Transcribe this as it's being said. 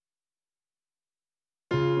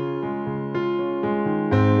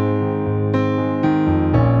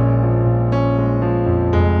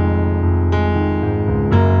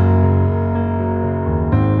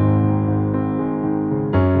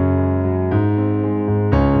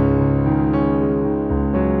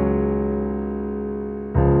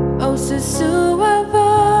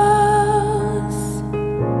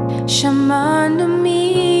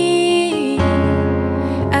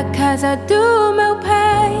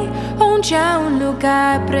onde há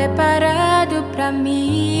lugar preparado pra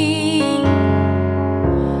mim.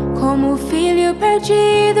 Como filho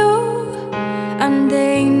perdido,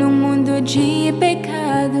 andei num mundo de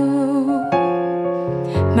pecado,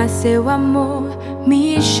 mas seu amor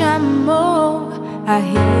me chamou a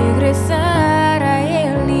regressar a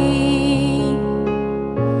Ele,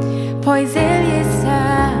 pois Ele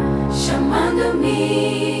está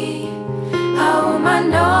chamando-me a uma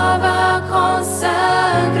nova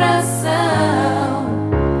consagração,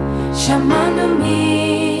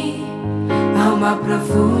 chamando-me a uma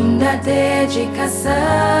profunda dedicação,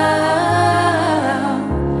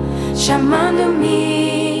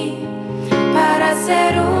 chamando-me para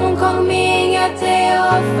ser com minha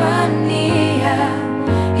teofania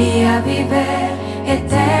e a viver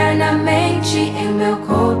eternamente em meu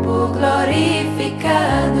corpo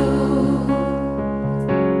glorificado.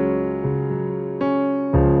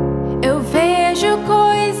 Eu vejo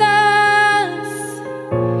coisas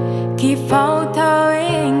que faltam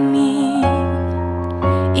em mim,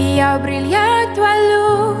 e ao brilhar tua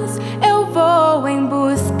luz eu vou em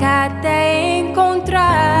busca até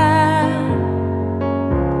encontrar.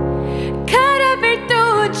 Cada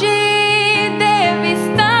virtude deve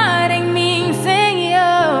estar em mim,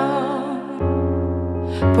 Senhor,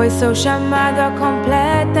 pois sou chamado à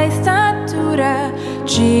completa estatura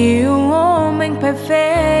de um homem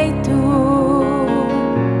perfeito,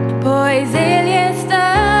 pois Ele está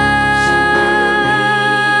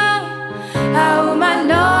a uma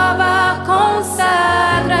nova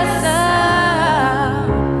consagração,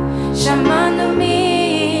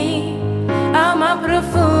 chamando-me a uma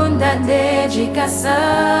profunda dedicação,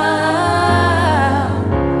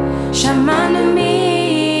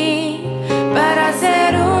 chamando-me para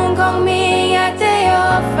ser com minha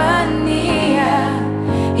teofania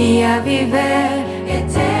e a viver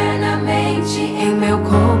eternamente em meu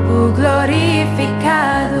corpo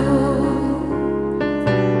glorificado.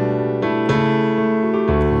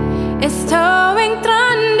 Estou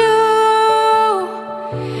entrando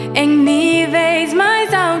em níveis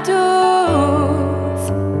mais altos,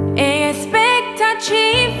 em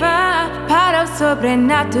expectativa para o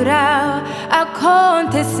sobrenatural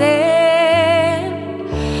acontecer,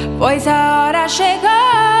 pois a hora chegou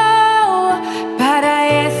para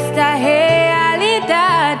esta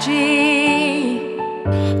realidade,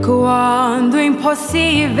 quando o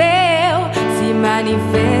impossível se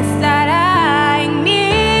manifestará em mim.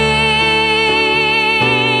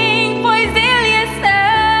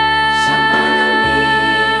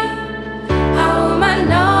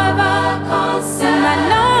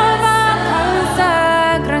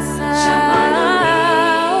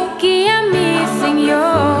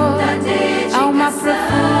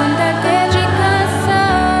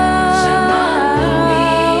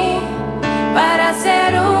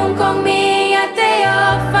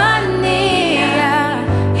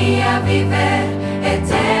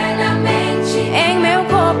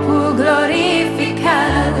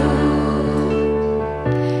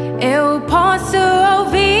 Eu posso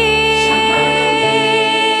ouvir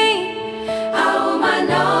a uma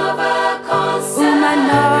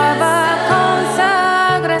nova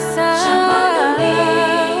consagração,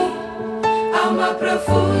 chamando-me a uma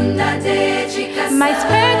profunda dedicação, mais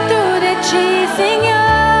perto de ti,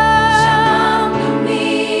 Senhor,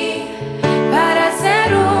 chamando-me para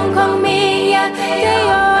ser com minha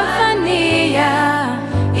teofania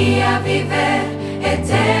e a viver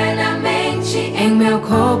eternamente em meu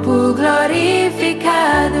corpo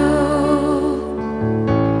glorificado.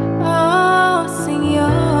 Oh,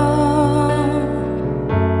 Senhor,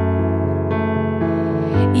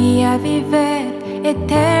 e a viver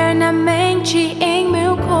eternamente em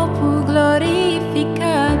meu corpo glorificado.